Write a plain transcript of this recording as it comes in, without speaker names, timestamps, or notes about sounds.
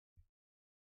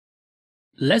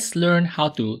let's learn how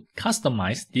to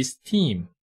customize this theme.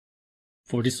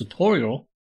 For this tutorial,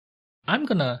 I'm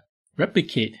gonna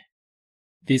replicate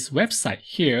this website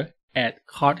here at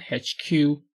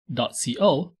carthq.co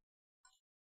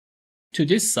to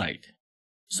this site.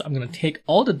 So I'm gonna take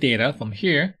all the data from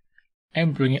here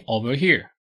and bring it over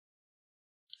here.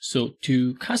 So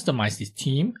to customize this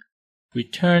theme,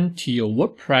 return to your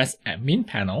WordPress admin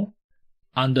panel.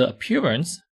 Under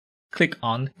Appearance, click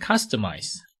on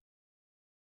Customize.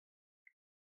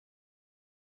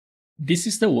 This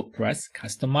is the WordPress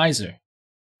customizer.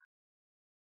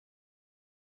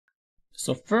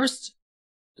 So first,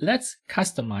 let's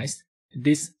customize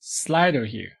this slider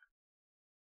here.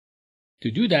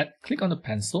 To do that, click on the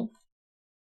pencil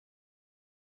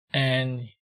and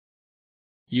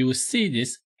you will see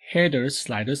this header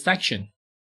slider section.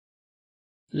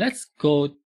 Let's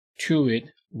go through it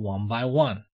one by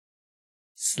one.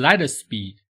 Slider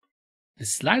speed. The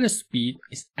slider speed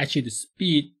is actually the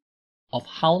speed of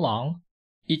how long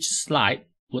each slide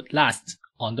would last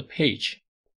on the page.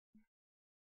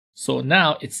 So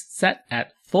now it's set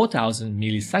at 4000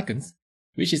 milliseconds,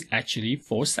 which is actually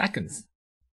 4 seconds.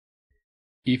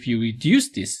 If you reduce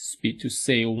this speed to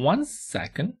say 1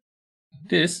 second,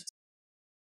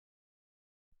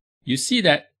 you see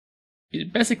that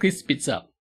it basically speeds up.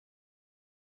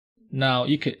 Now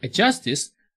you could adjust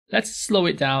this. Let's slow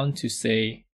it down to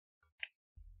say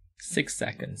 6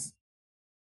 seconds.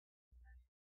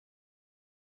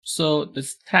 So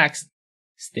this text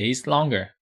stays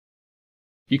longer.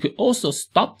 You could also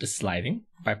stop the sliding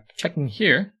by checking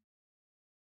here.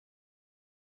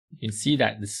 You can see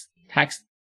that this text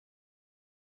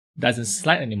doesn't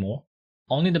slide anymore,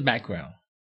 only the background.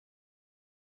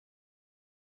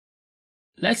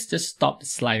 Let's just stop the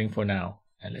sliding for now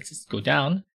and let's just go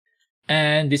down.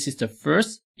 And this is the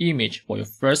first image for your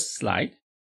first slide.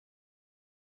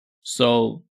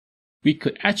 So we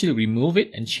could actually remove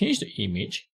it and change the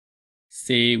image.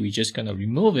 Say we're just gonna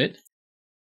remove it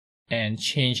and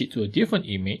change it to a different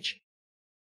image.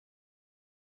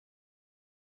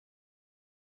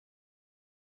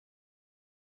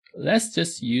 Let's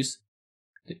just use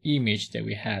the image that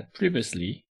we had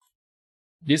previously,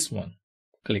 this one.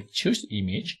 Click Choose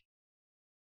Image.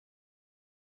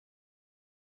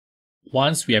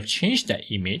 Once we have changed that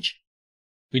image,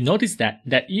 we notice that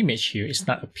that image here is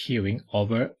not appearing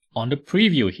over on the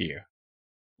preview here.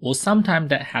 Well, sometimes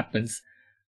that happens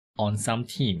on some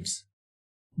themes.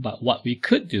 But what we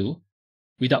could do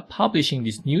without publishing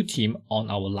this new theme on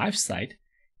our live site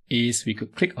is we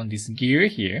could click on this gear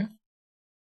here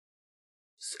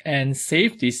and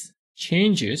save these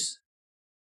changes,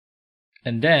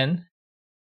 and then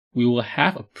we will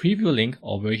have a preview link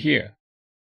over here.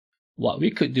 What we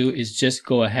could do is just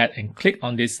go ahead and click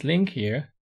on this link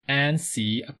here and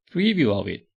see a preview of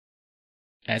it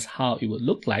as how it would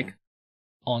look like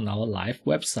on our live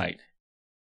website.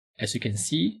 As you can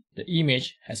see, the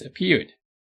image has appeared.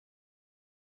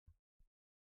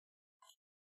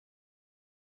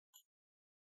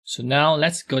 So now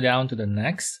let's go down to the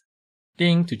next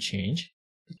thing to change,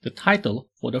 the title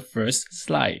for the first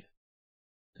slide.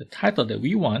 The title that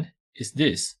we want is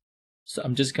this. So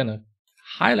I'm just gonna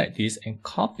highlight this and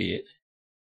copy it,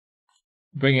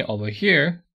 bring it over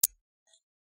here,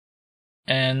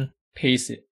 and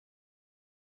paste it.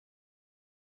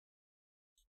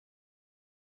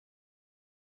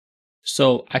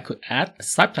 So I could add a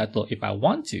subtitle if I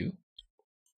want to.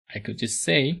 I could just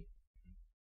say,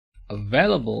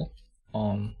 available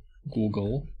on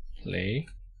Google Play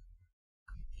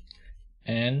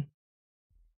and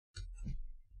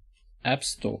App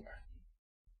Store.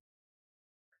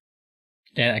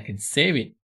 Then I can save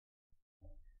it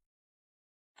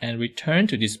and return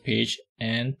to this page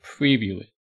and preview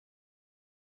it.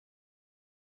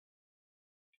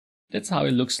 That's how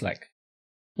it looks like.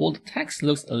 Well, the text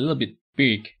looks a little bit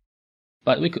big,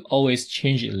 but we could always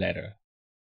change it later.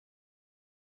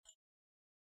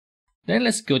 Then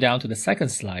let's go down to the second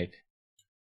slide.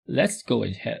 Let's go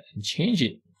ahead and change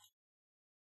it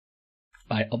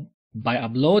by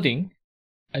uploading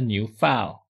a new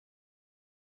file.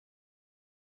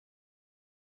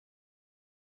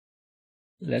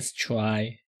 Let's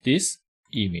try this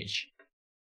image.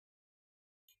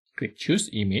 Click Choose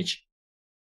Image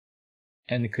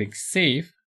and click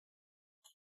Save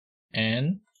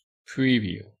and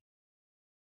Preview.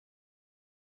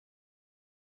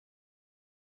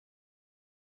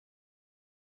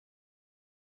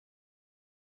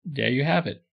 There you have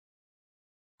it.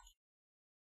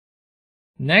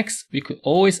 Next, we could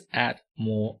always add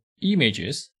more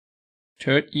images,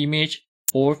 third image,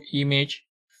 fourth image,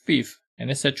 fifth, and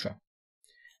etc.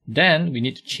 Then we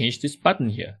need to change this button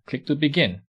here. Click to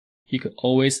begin. You could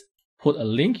always put a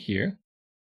link here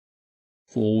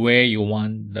for where you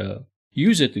want the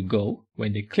user to go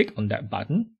when they click on that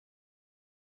button.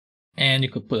 And you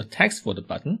could put a text for the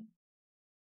button.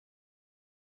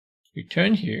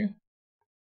 Return here.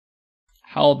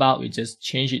 How about we just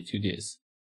change it to this?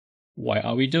 Why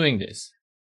are we doing this?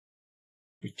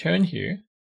 Return here.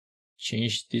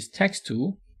 Change this text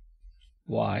to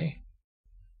why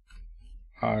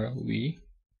are we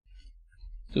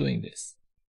doing this?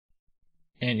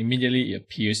 And immediately it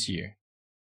appears here.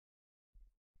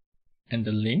 And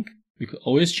the link, we could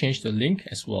always change the link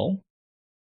as well.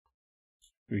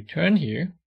 Return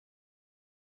here.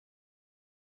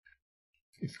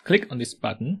 If you click on this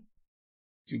button,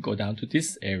 you go down to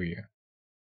this area.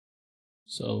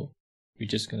 So we're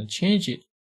just going to change it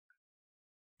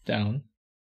down.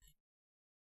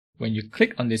 When you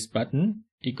click on this button,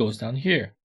 it goes down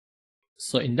here.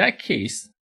 So in that case,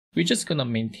 we're just going to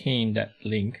maintain that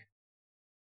link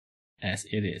as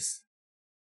it is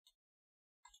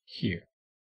here.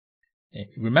 And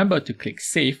remember to click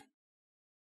Save.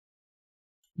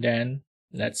 Then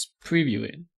let's preview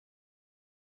it.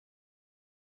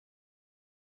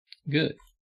 Good.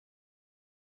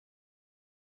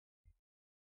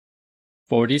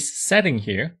 For this setting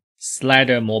here,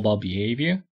 slider mobile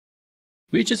behavior,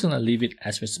 we're just going to leave it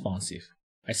as responsive.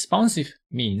 Responsive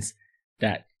means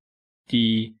that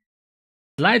the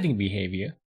sliding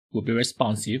behavior will be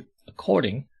responsive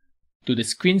according to the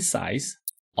screen size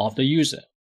of the user.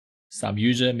 Some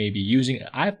user may be using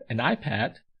an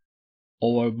iPad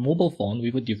or a mobile phone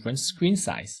with a different screen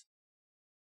size.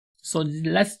 So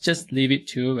let's just leave it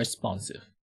to responsive.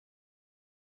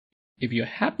 If you're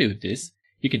happy with this,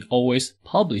 you can always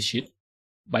publish it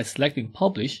by selecting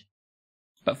Publish.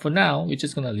 But for now, we're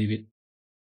just going to leave it.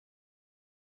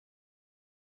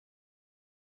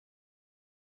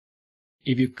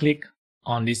 If you click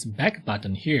on this back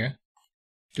button here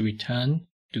to return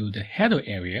to the header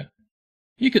area,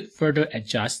 you could further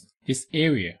adjust this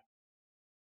area.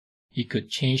 You could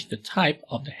change the type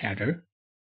of the header.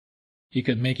 You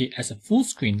could make it as a full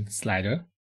screen slider,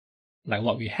 like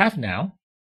what we have now,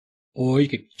 or you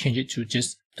could change it to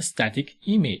just a static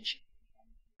image.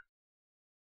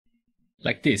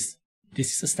 Like this.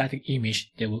 This is a static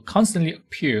image that will constantly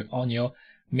appear on your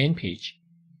main page.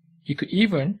 You could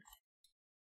even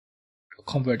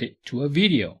convert it to a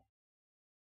video.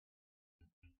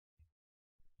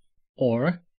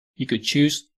 Or you could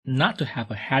choose not to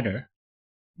have a header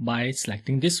by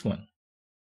selecting this one.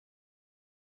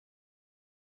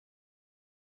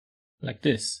 Like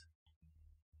this.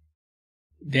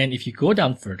 Then if you go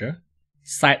down further,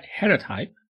 site header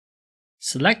type,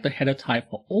 select the header type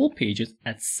for all pages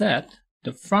except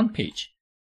the front page.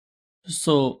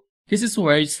 So this is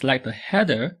where you select the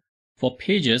header for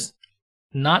pages,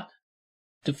 not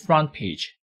the front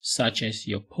page, such as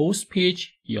your post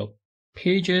page, your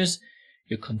pages,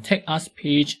 your contact us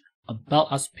page,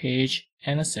 about us page,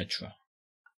 and etc.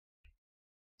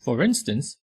 For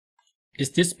instance,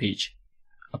 is this page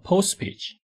a post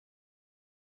page?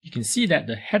 You can see that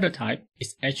the header type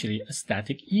is actually a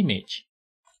static image.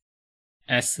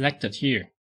 As selected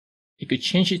here, you could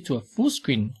change it to a full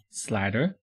screen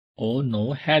slider or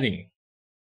no heading.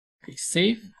 Click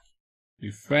Save,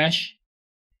 refresh,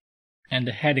 and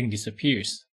the heading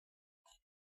disappears.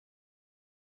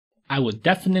 I would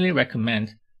definitely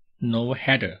recommend no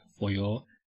header for your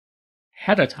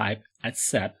header type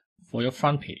except for your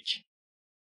front page.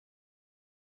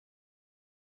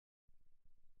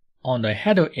 On the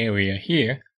header area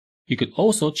here, you could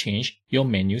also change your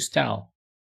menu style.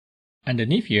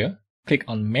 Underneath here, click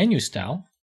on Menu Style.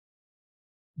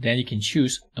 Then you can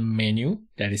choose a menu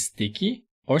that is sticky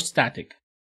or static.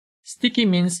 Sticky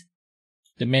means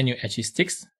the menu actually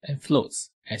sticks and floats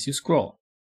as you scroll,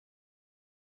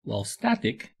 while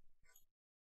static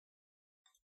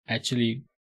actually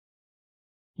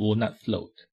will not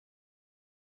float.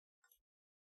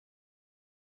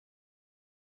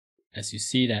 As you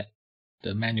see that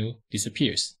the menu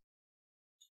disappears.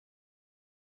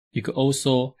 You could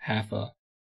also have a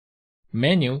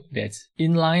menu that's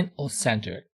inline or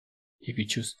centered. If you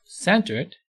choose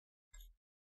centered,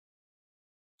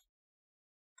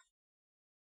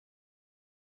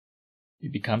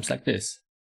 it becomes like this.